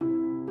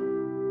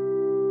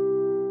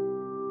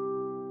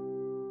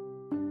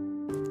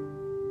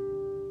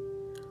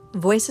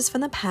Voices from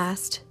the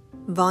Past,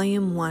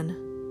 Volume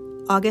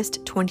 1,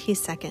 August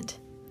 22nd.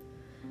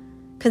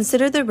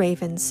 Consider the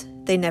ravens,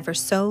 they never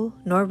sow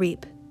nor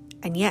reap,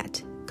 and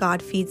yet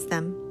God feeds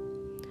them.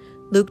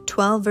 Luke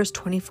 12, verse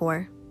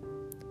 24.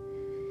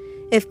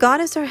 If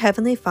God is our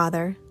Heavenly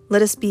Father,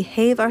 let us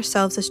behave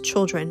ourselves as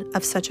children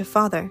of such a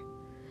Father.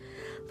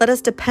 Let us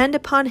depend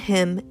upon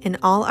Him in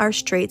all our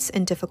straits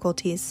and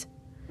difficulties.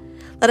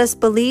 Let us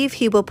believe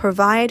He will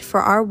provide for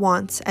our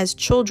wants as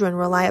children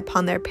rely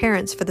upon their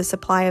parents for the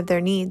supply of their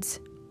needs.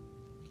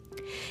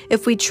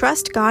 If we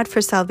trust God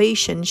for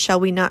salvation, shall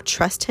we not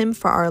trust Him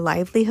for our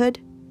livelihood?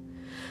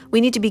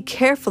 We need to be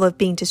careful of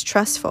being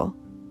distrustful.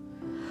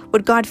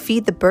 Would God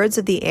feed the birds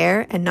of the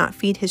air and not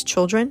feed His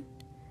children?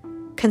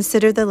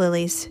 Consider the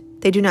lilies.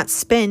 They do not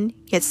spin,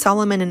 yet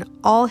Solomon in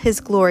all his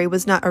glory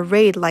was not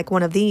arrayed like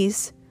one of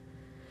these.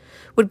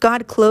 Would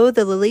God clothe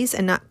the lilies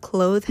and not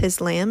clothe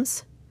His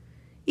lambs?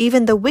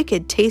 Even the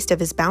wicked taste of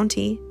His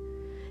bounty.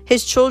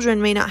 His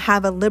children may not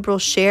have a liberal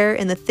share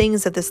in the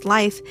things of this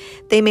life.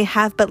 They may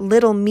have but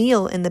little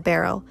meal in the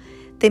barrel.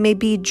 They may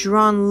be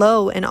drawn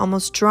low and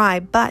almost dry,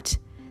 but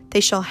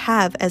they shall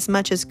have as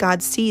much as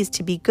God sees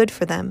to be good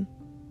for them.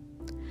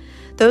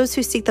 Those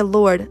who seek the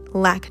Lord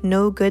lack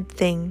no good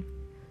thing.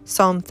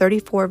 Psalm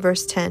 34,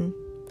 verse 10.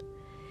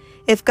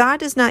 If God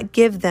does not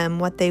give them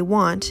what they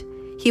want,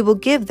 He will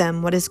give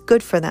them what is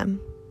good for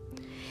them.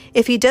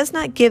 If He does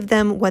not give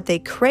them what they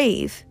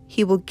crave,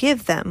 He will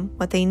give them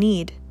what they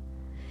need.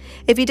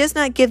 If He does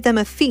not give them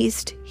a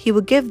feast, He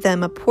will give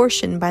them a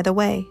portion by the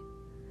way.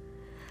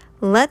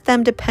 Let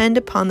them depend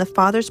upon the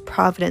Father's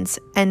providence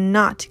and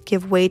not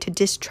give way to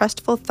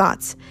distrustful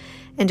thoughts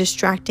and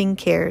distracting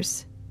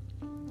cares,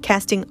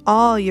 casting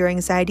all your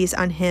anxieties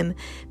on Him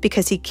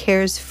because He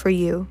cares for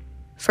you.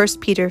 1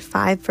 Peter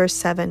 5, verse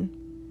 7.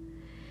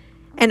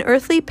 An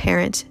earthly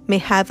parent may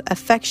have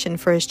affection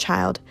for his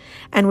child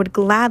and would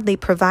gladly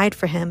provide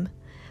for him,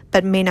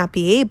 but may not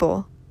be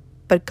able.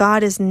 But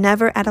God is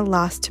never at a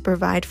loss to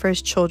provide for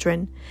His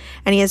children,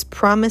 and He has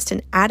promised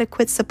an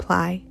adequate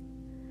supply.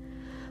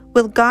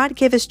 Will God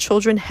give His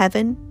children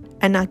heaven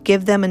and not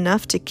give them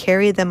enough to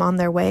carry them on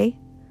their way?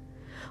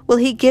 Will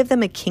He give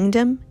them a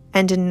kingdom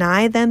and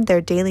deny them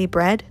their daily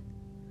bread?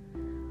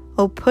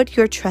 Oh, put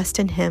your trust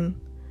in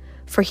Him,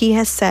 for He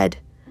has said,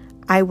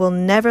 I will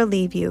never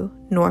leave you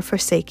nor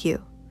forsake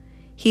you.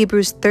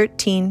 Hebrews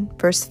 13,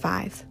 verse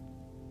 5.